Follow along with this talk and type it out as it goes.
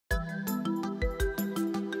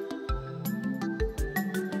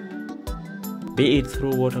be it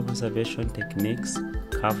through water conservation techniques,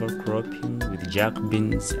 cover cropping with jack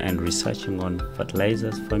beans, and researching on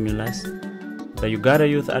fertilizers formulas. The Uganda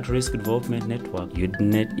Youth At-Risk Development Network,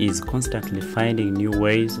 UYDNET, is constantly finding new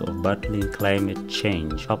ways of battling climate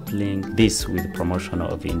change, coupling this with promotion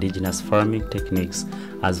of indigenous farming techniques,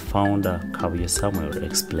 as founder Kabuye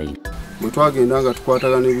explained.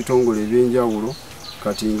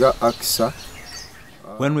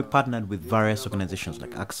 When we partnered with various organizations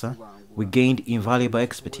like ACSA, we gained invaluable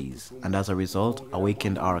expertise and as a result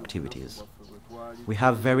awakened our activities. We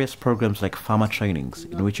have various programs like farmer trainings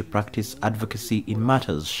in which we practice advocacy in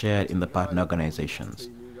matters shared in the partner organizations,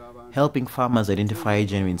 helping farmers identify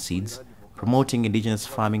genuine seeds, promoting indigenous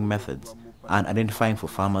farming methods, and identifying for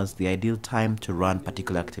farmers the ideal time to run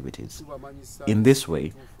particular activities. In this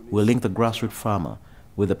way, we link the grassroots farmer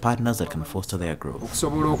with the partners that can foster their growth.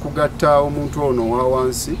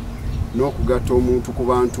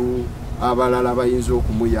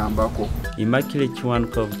 Immaculate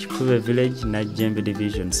Kiwanko of Kabuye Village, Najembe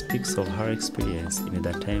Division, speaks of her experience in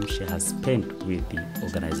the time she has spent with the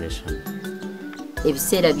organization.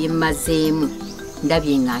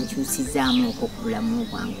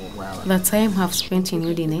 The time I've spent in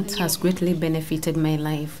UYDNET has greatly benefited my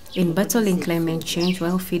life. In battling climate change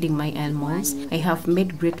while feeding my animals, I have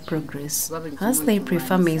made great progress. As they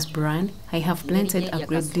prefer maize bran, I have planted a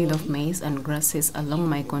great deal of maize and grasses along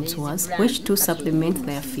my contours, which to supplement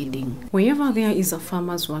their feeding. Wherever there is a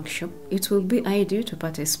farmer's workshop, it will be ideal to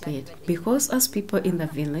participate, because as people in the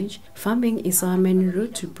village, farming is our main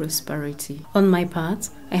route to prosperity. On my part,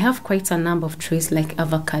 I have quite a number of trees like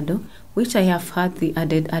avocado, which I have had the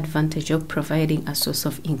added advantage of providing a source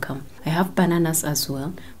of income. I have bananas as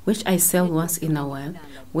well, which I sell once in a while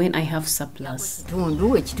when I have surplus. By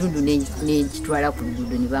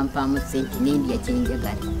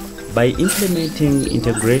implementing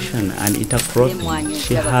integration and intercropping,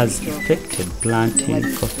 she has effected planting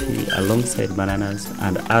coffee alongside bananas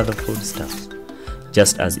and other foodstuffs.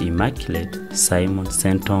 Just as Immaculate, Simon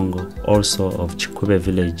Sentongo, also of Kabuye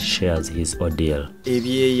Village, shares his ordeal.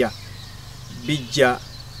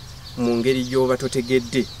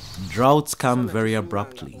 Droughts come very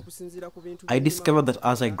abruptly. I discovered that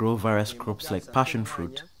as I grow various crops like passion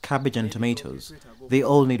fruit, cabbage and tomatoes, they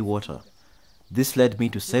all need water. This led me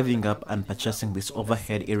to saving up and purchasing this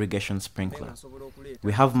overhead irrigation sprinkler.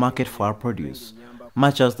 We have market for our produce,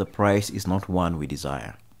 much as the price is not one we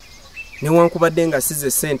desire. It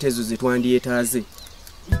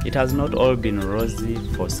has not all been rosy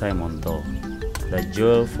for Simon though. The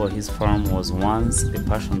jewel for his farm was once the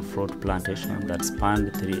passion fruit plantation that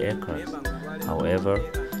spanned 3 acres. However,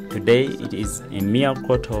 today it is a mere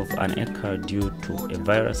quarter of an acre due to a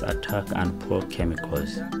virus attack and poor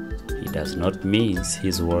chemicals. He does not mince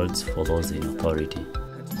his words for those in authority.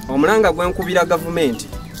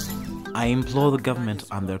 I implore the government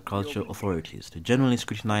and their cultural authorities to genuinely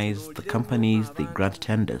scrutinize the companies they grant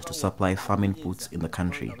tenders to supply farm inputs in the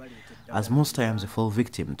country, as most times they fall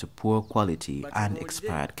victim to poor quality and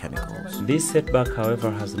expired chemicals. This setback,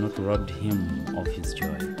 however, has not robbed him of his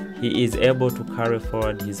joy. He is able to carry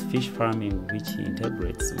forward his fish farming, which he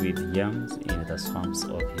integrates with yams in the swamps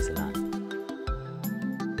of his land.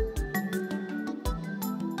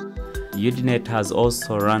 UYDNET has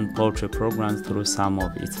also run poultry programs through some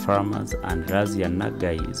of its farmers, and Razia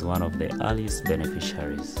Nagai is one of the earliest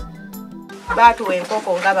beneficiaries.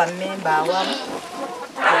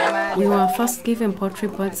 We were first given poultry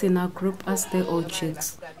birds in our group as the old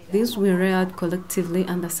chicks. These were reared collectively,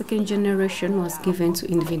 and the second generation was given to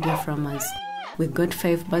individual farmers. We got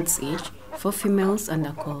 5 birds each, 4 females and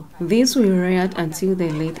a call. These were reared until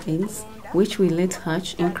they laid eggs, which we let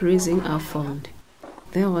hatch, increasing our fold.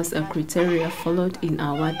 There was a criteria followed in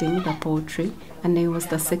awarding the poultry, and I was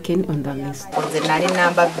the second on the list.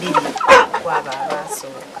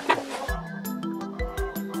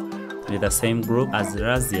 In the same group as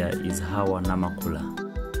Razia is Hawa Namakula.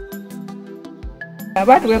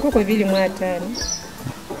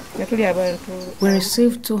 We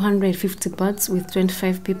received 250 birds with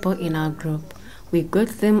 25 people in our group. We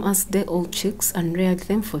got them as the old chicks and reared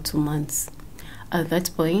them for 2 months. At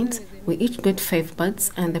that point, we each got 5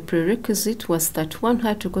 birds, and the prerequisite was that one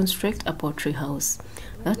had to construct a poultry house.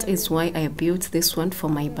 That is why I built this one for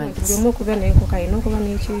my birds.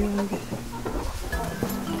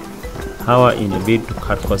 Hawa, in a bid to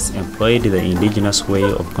cut costs, employed the indigenous way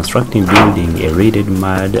of constructing building a reeded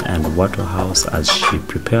mud and water house as she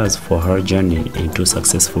prepares for her journey into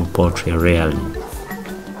successful poultry rearing.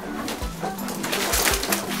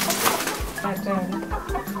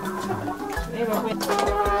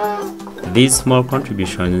 These small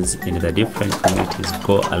contributions in the different communities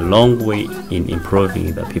go a long way in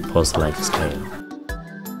improving the people's lifestyle.